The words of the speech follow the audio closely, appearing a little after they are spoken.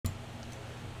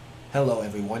Hello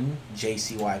everyone,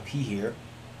 JCYP here,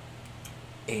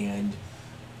 and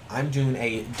I'm doing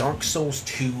a Dark Souls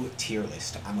 2 tier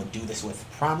list. I'm going to do this with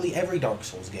probably every Dark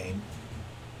Souls game,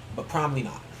 but probably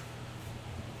not.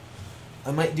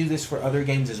 I might do this for other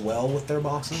games as well with their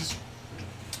bosses,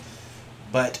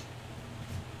 but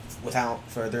without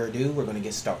further ado, we're going to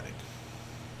get started.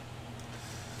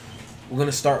 We're going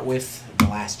to start with the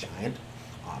Last Giant,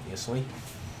 obviously.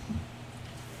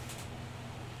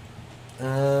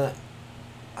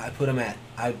 I put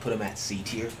him at C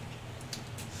tier.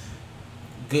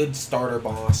 Good starter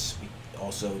boss,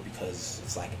 also because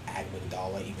it's like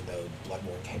Amygdala, even though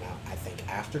Bloodborne came out, I think,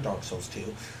 after Dark Souls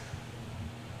 2.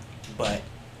 But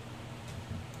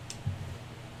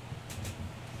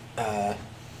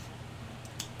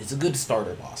it's a good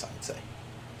starter boss, I would say,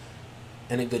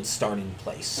 and a good starting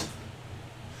place.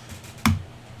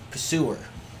 Pursuer.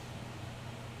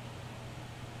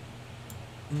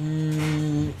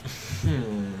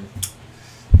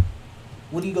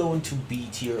 Would he go into B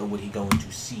tier or would he go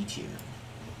into C tier?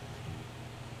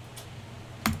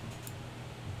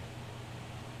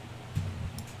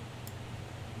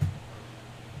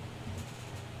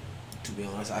 To be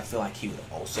honest, I feel like he would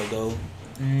also go.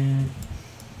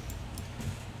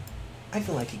 I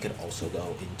feel like he could also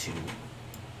go into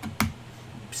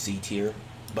C tier,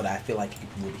 but I feel like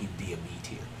would he be a B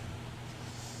tier?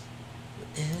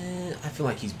 I feel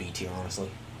like he's B tier, honestly.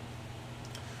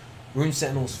 Rune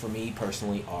Sentinels, for me,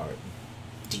 personally, are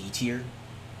D tier.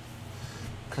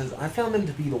 Because I found them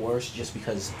to be the worst just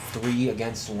because 3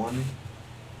 against 1.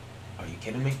 Are you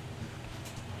kidding me?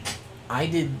 I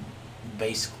did,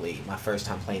 basically, my first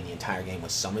time playing the entire game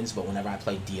with summons, but whenever I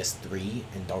played DS3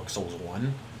 and Dark Souls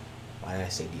 1, why did I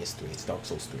say DS3? It's Dark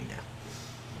Souls 3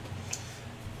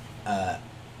 now.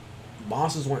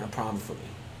 Bosses weren't a problem for me.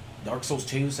 Dark Souls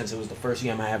 2, since it was the first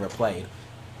game I ever played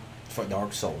for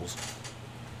Dark Souls,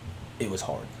 it was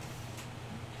hard.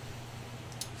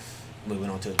 Moving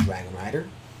on to Dragon Rider.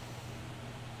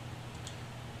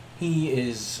 He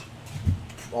is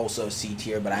also C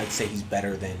tier, but I'd say he's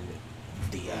better than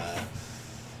the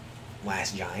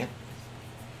Last Giant.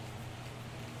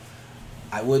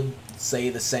 I would say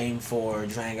the same for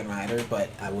Dragon Rider, but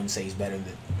I wouldn't say he's better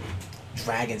than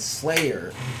Dragon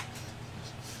Slayer.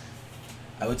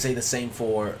 I would say the same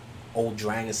for old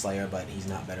Dragon Slayer, but he's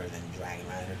not better than Dragon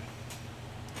Rider.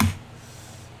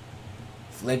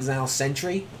 Flexile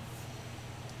Sentry.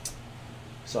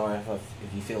 Sorry if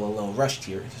you feel a little rushed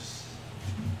here.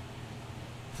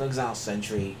 Flexile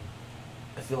Sentry,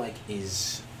 I feel like,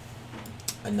 is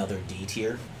another D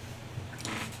tier.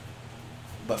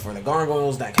 But for the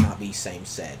gargoyles, that cannot be same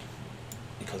said,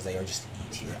 because they are just E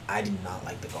tier. I did not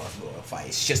like the gargoyle fight.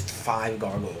 It's just 5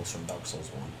 gargoyles from Dark Souls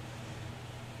 1.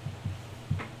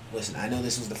 Listen, I know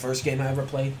this was the first game I ever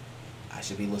played. I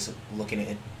should be looking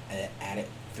at it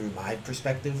through my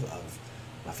perspective of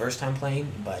my first time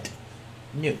playing, but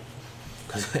new.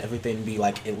 Because everything would be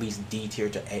like at least D tier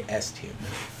to S tier.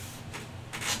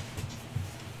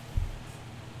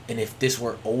 And if this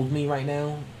were old me right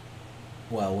now,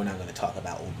 well, we're not going to talk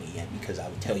about old me yet, because I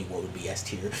would tell you what would be S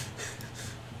tier.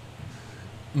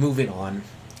 Moving on.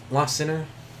 Lost Sinner.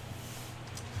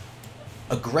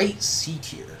 A great C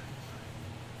tier.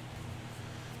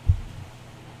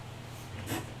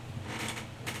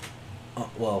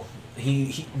 Well,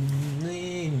 it's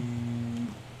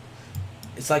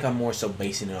like I'm more so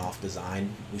basing it off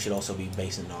design. We should also be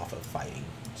basing it off of fighting.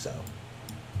 So,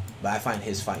 but I find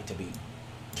his fight to be.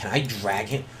 Can I drag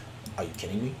him? Are you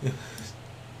kidding me?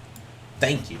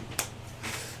 Thank you.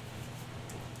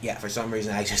 Yeah, for some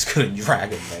reason I just couldn't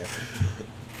drag him there.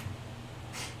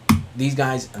 These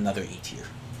guys, another E tier.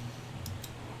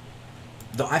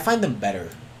 Though I find them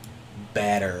better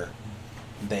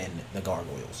than the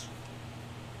gargoyles,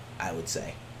 I would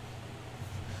say.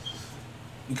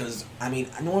 Because, I mean,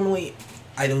 normally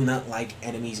I do not like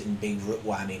enemies in big...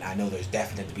 Well, I mean, I know there's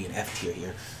definitely to be an F tier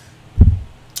here.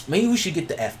 Maybe we should get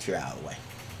the F tier out of the way.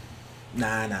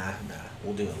 Nah.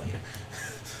 We'll do it later.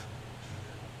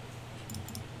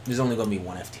 There's only going to be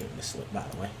one F tier in this list, by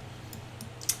the way.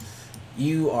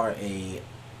 You are a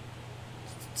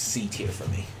C tier for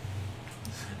me.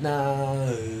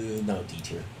 No, D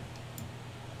tier.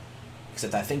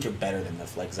 Except I think you're better than the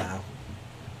Flexile.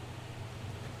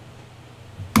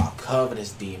 Wow,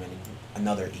 Covetous Demon,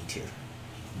 another E tier.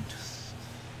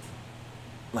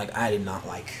 Like, I did not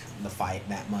like the fight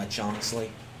that much,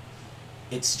 honestly.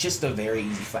 It's just a very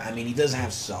easy fight. I mean, he does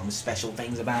have some special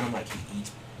things about him, like he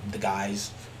eats the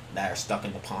guys that are stuck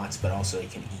in the pots, but also he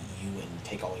can eat you and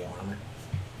take all your armor.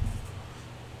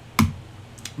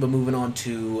 But moving on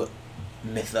to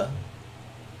Mytha,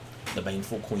 the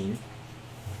Baneful Queen.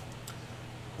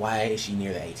 Why is she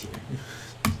near the A tier?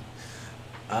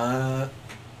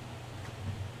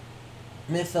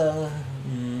 Mytha.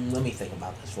 Let me think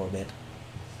about this for a bit.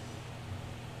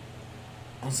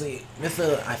 Honestly,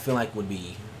 Mytha, I feel like would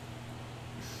be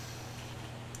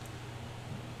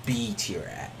B tier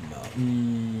at most.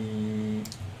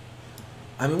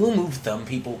 I mean, we'll move some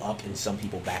people up and some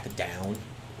people back down.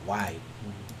 Why?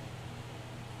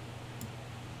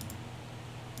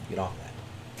 Get off that.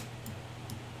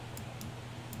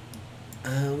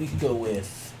 We could go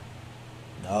with...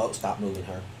 No, stop moving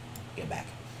her. Get back.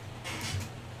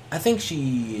 I think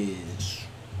she is...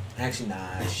 Actually,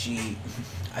 nah. She...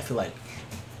 I feel like...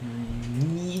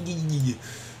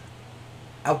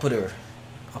 I'll put her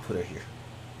here.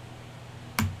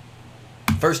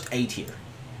 First A tier.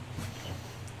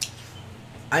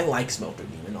 I like Smelter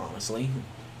Demon, honestly.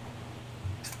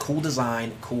 Cool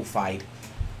design, cool fight.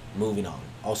 Moving on.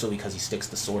 Also because he sticks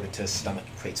the sword into his stomach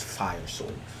and creates fire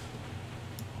sword.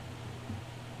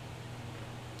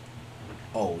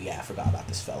 Oh yeah, I forgot about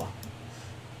this fella.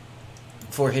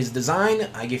 For his design,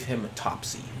 I give him a top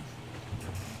C.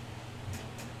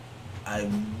 I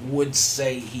would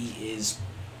say he is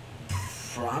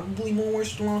probably more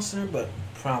worse than Lost Sinner, but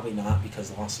probably not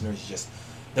because Lost Sinner is just...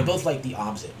 They're both like the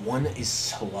opposite. One is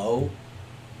slow,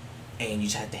 and you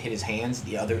just have to hit his hands.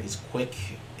 The other is quick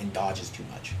and dodges too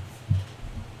much.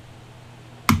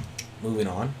 Moving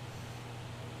on.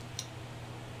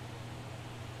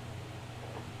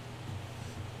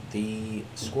 The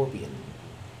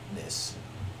Scorpion-ness.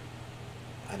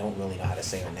 I don't really know how to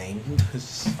say her name,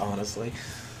 honestly.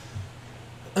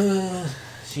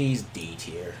 She's D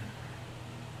tier.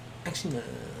 Actually,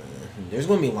 there's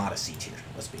going to be a lot of C tier,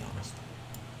 let's be honest.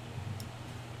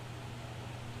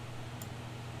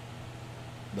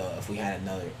 But if we had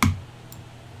another...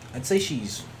 I'd say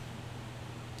she's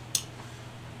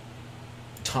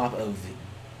top of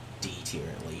D tier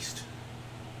at least.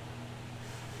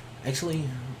 Actually,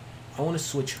 I want to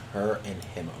switch her and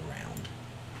him around.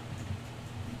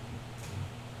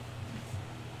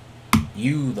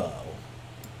 You, though,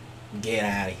 get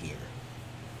out of here.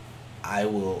 I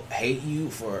will hate you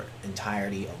for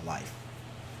entirety of life.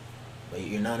 But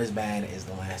you're not as bad as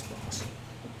the last boss.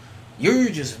 You're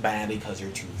just bad because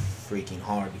you're too freaking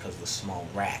hard because of the small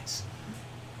rats.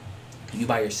 You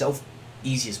by yourself,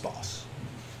 easiest boss.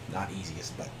 Not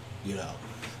easiest, but you know.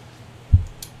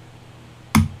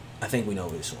 I think we know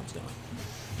where this one's going.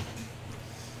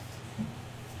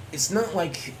 It's not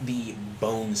like the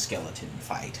bone skeleton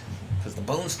fight. Because the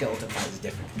bone skeleton fight is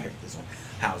different compared to this one.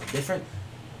 How is it different?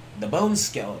 The bone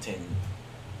skeleton,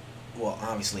 well,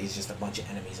 obviously, it's just a bunch of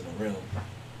enemies in a room.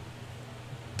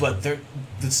 But the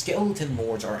skeleton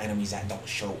lords are enemies that don't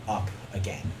show up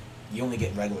again. You only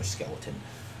get regular skeleton.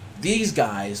 These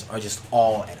guys are just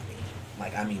all enemy.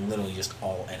 Like, I mean, literally just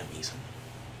all enemies.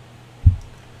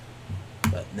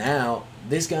 But now,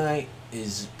 this guy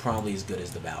is probably as good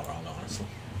as the Balrog, honestly.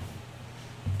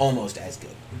 Almost as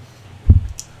good.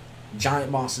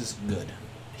 Giant bosses, good.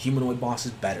 Humanoid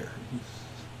bosses, better.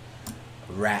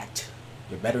 Rat.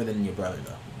 You're better than your brother,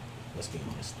 though. Let's be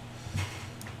honest.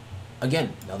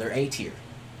 Again, another A tier.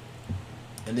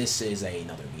 And this is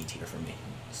another B tier for me.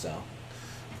 So,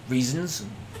 reasons.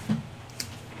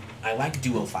 I like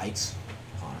duo fights,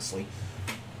 honestly.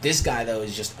 This guy, though,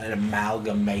 is just an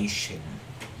amalgamation.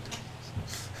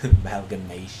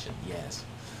 Amalgamation, yes.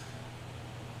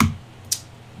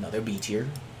 Another B tier.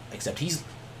 Except he's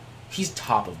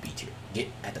top of B tier. Get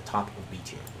at the top of B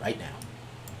tier right now.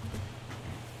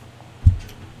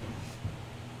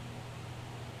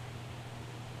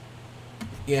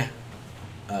 Yeah.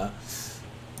 I'm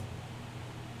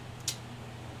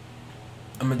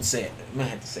gonna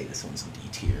have to say this one's D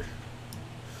tier.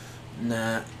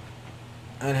 Nah.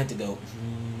 I'd have to go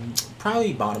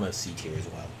probably bottom of C tier as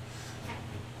well.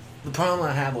 The problem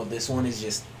I have with this one is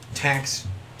just attacks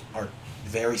are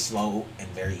very slow and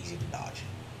very easy to dodge.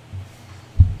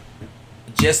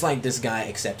 Just like this guy,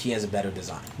 except he has a better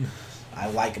design. I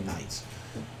like Knights.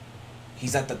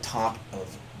 He's at the top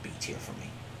of B tier for me.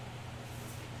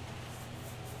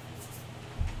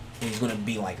 And he's going to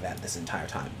be like that this entire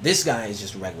time. This guy is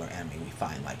just a regular enemy. We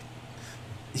find, like,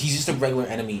 he's just a regular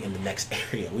enemy in the next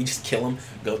area. We just kill him,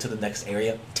 go to the next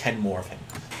area, 10 more of him.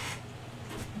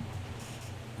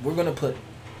 We're going to put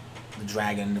the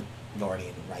Dragon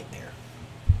Guardian right there.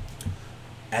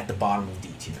 At the bottom of D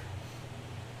tier.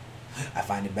 I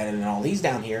find it better than all these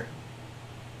down here,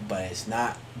 but it's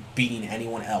not beating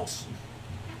anyone else.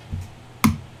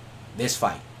 This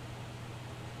fight,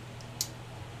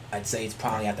 I'd say it's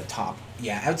probably at the top.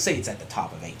 Yeah, I would say it's at the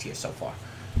top of A tier so far.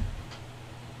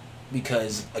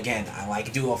 Because, again, I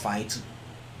like duo fights.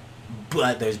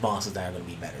 But there's bosses that are going to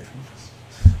be better.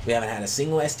 We haven't had a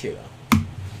single S tier, though.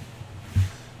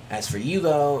 As for you,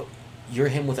 though, you're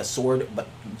him with a sword, but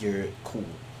you're cool.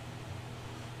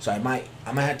 So I'm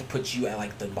gonna have to put you at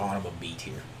like the bottom of B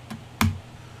tier.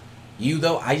 You,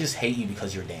 though, I just hate you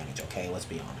because you're damage, okay? Let's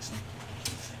be honest.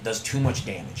 Does too much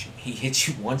damage. He hits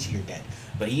you once, you're dead.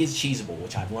 But he is cheesable,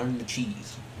 which I've learned to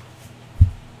cheese.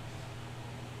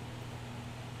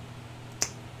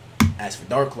 As for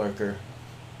Dark Lurker,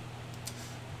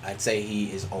 I'd say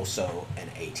he is also an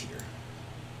A tier.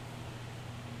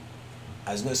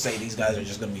 I was going to say these guys are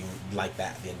just going to be like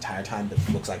that the entire time, but it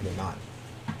looks like they're not.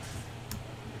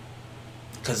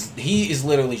 Because he is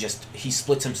literally just, he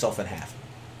splits himself in half.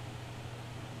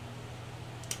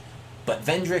 But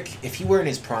Vendrick, if he were in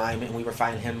his prime and we were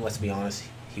fighting him, let's be honest,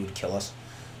 he would kill us.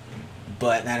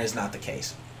 But that is not the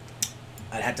case.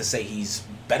 I'd have to say he's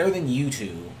better than you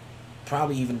two.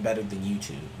 Probably even better than you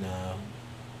two. No.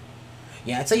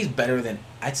 Yeah, I'd say he's better than...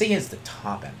 I'd say he has the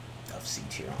top end of C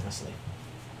tier, honestly.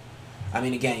 I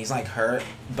mean, again, he's like hurt.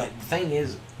 But the thing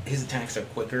is, his attacks are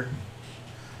quicker.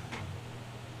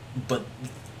 But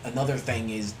another thing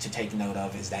is to take note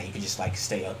of is that you can just like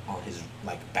stay up on his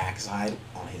like backside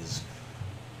on his.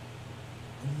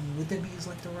 Would that be his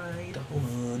like the right? Hold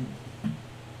on.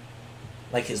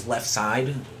 Like his left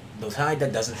side, the side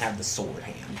that doesn't have the sword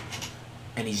hand,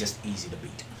 and he's just easy to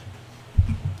beat.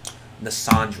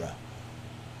 Nasandra.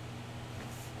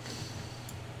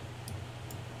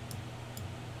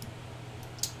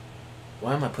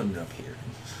 Why am I putting it up here?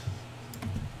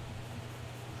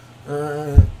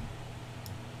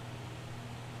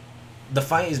 The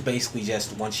fight is basically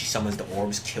just once she summons the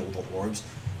orbs, kill the orbs,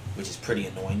 which is pretty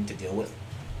annoying to deal with.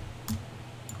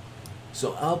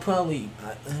 So I'll probably,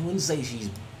 I wouldn't say she's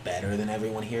better than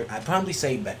everyone here. I'd probably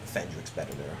say Vendrick's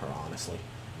better than her, honestly.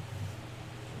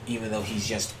 Even though he's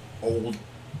just old,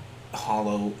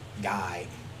 hollow guy.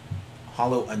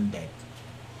 Hollow undead.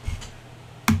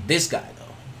 This guy,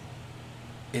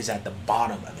 though, is at the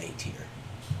bottom of A tier.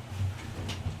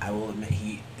 I will admit,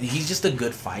 he's just a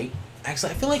good fight.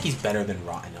 Actually, I feel like he's better than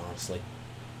Rotten, honestly.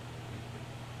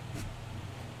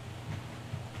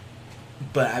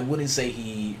 But I wouldn't say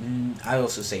he... I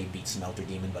also say he beats Smelter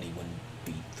Demon, but he wouldn't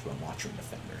beat Throne Watcher and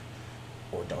Defender.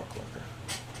 Or Dark Lurker.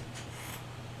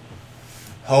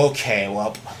 Okay,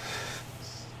 well...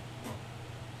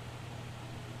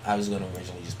 I was going to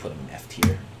originally just put him in F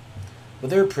tier.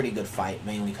 But they're a pretty good fight,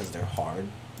 mainly because they're hard.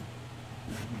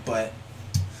 But...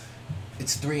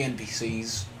 it's 3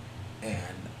 NPCs,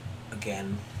 and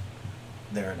again,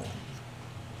 they're annoying.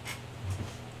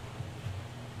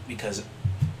 Because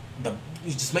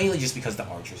mainly just because the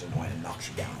archer's annoying and knocks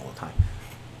you down all the time.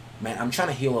 Man, I'm trying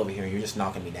to heal over here, you're just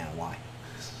knocking me down. Why?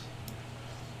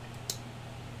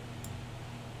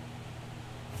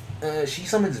 She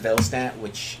summons Velstadt,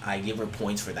 which I give her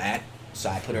points for that, so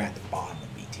I put her at the bottom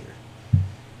of B tier.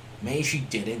 Maybe if she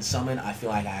didn't summon, I feel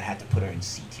like I'd have to put her in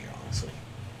C tier, honestly.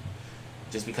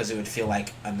 Just because it would feel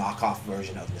like a knockoff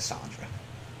version of Nasandra.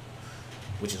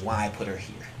 Which is why I put her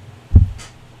here.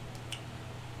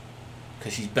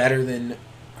 Because she's better than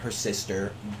her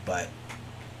sister, but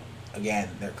again,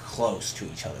 they're close to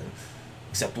each other.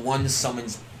 Except one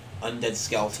summons undead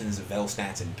skeletons,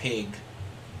 Velstats, and Pig,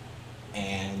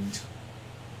 and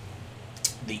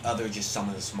the other just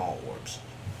summons small orbs.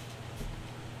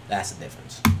 That's the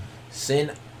difference.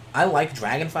 Sin, I like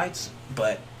dragon fights,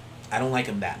 but I don't like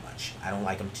him that much. I don't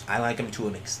like him. I like him to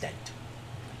an extent.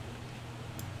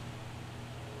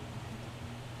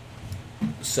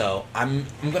 So I'm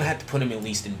gonna have to put him at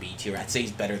least in B tier. I'd say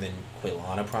he's better than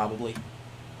Quilana probably.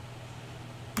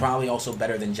 Probably also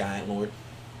better than Giant Lord.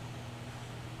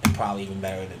 And probably even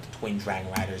better than the Twin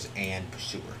Dragon Riders and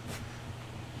Pursuer.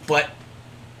 But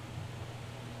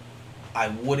I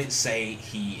wouldn't say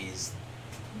he is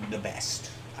the best.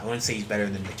 I wouldn't say he's better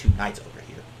than the 2 Knights over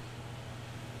here.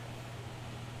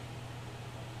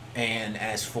 And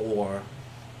as for...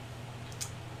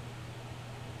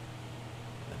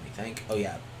 let me think. Oh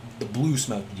yeah, the Blue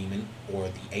Smelter Demon, or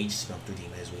the Age Smelter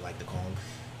Demon as we like to call him.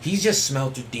 He's just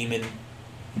Smelter Demon,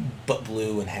 but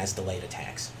blue and has delayed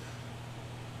attacks.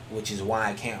 Which is why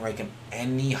I can't rank him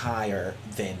any higher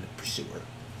than Pursuer.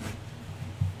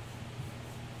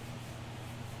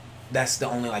 That's the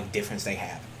only like difference they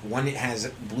have. One, it has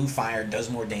blue fire, does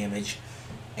more damage,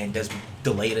 and does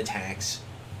delayed attacks,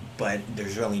 but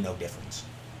there's really no difference.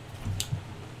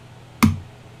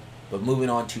 But moving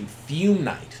on to Fume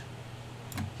Knight.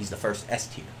 He's the first S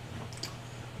tier.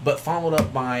 But followed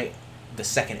up by the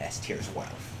second S tier as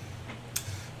well.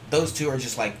 Those two are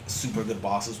just like super good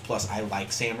bosses, plus I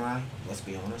like Samurai, let's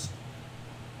be honest.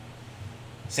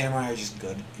 Samurai are just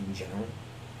good in general.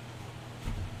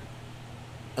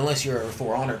 Unless you're a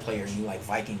For Honor player and you like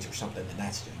Vikings or something, then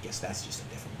I guess that's just a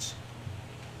difference.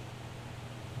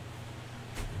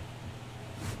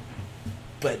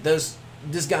 But this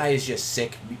guy is just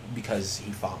sick because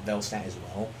he fought Velstadt as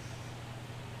well.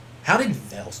 How did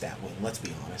Velstadt win? Let's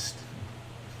be honest.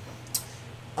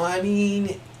 I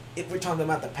mean, if we're talking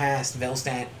about the past,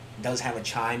 Velstadt does have a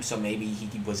chime, so maybe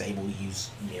he was able to use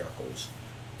miracles.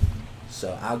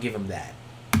 So I'll give him that.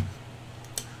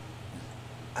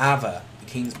 Ava, the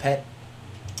king's pet,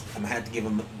 I'm going to have to give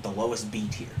him the lowest B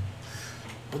tier.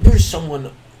 But there's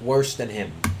someone worse than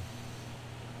him.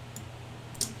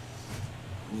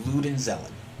 Luden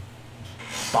Zelen,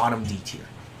 bottom D tier.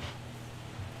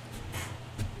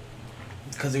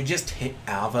 Because they're just hit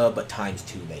Alva, but times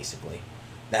 2, basically.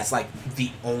 That's like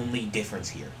the only difference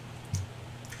here.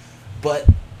 But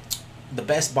the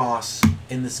best boss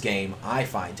in this game, I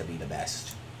find to be the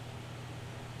best,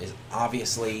 is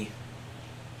obviously...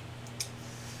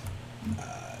 you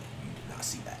did not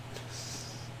see that.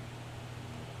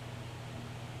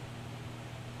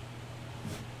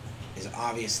 Is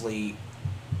obviously...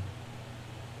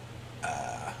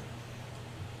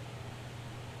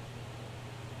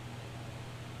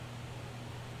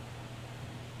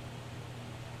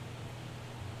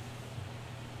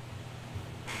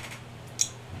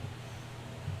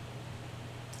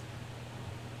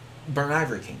 Burnt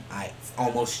Ivory King. I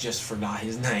almost just forgot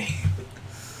his name.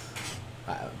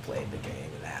 I haven't played the game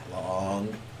that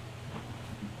long.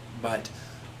 But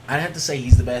I'd have to say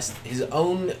he's the best. His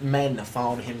own men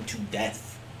followed him to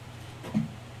death.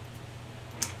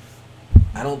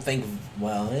 I don't think...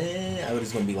 Well, I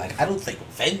was going to be like, I don't think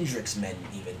Vendrick's men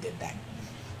even did that.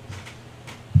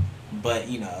 But,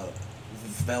 you know,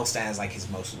 Velstadt is like his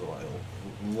most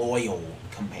loyal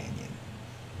companion.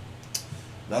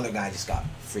 The other guy just got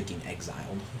freaking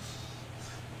exiled.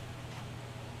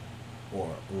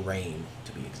 Or Rain,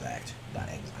 to be exact. Got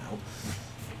exiled.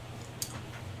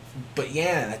 But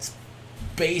yeah, that's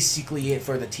basically it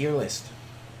for the tier list.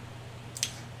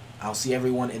 I'll see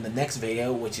everyone in the next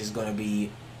video, which is going to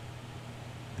be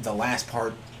the last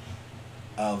part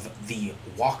of the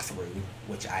walkthrough,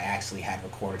 which I actually had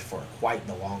recorded for quite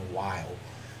the long while.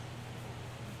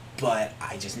 But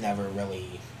I just never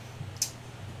really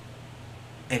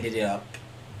ended up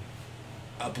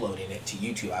uploading it to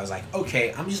YouTube. I was like,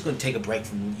 okay, I'm just going to take a break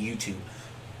from YouTube.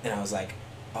 And I was like,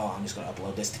 oh, I'm just going to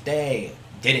upload this today.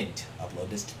 Didn't. Upload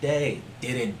this today.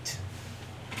 Didn't.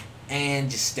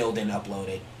 And just still didn't upload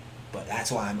it. But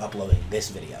that's why I'm uploading this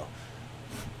video.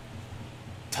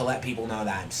 To let people know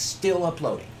that I'm still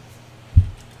uploading.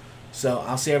 So,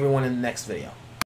 I'll see everyone in the next video.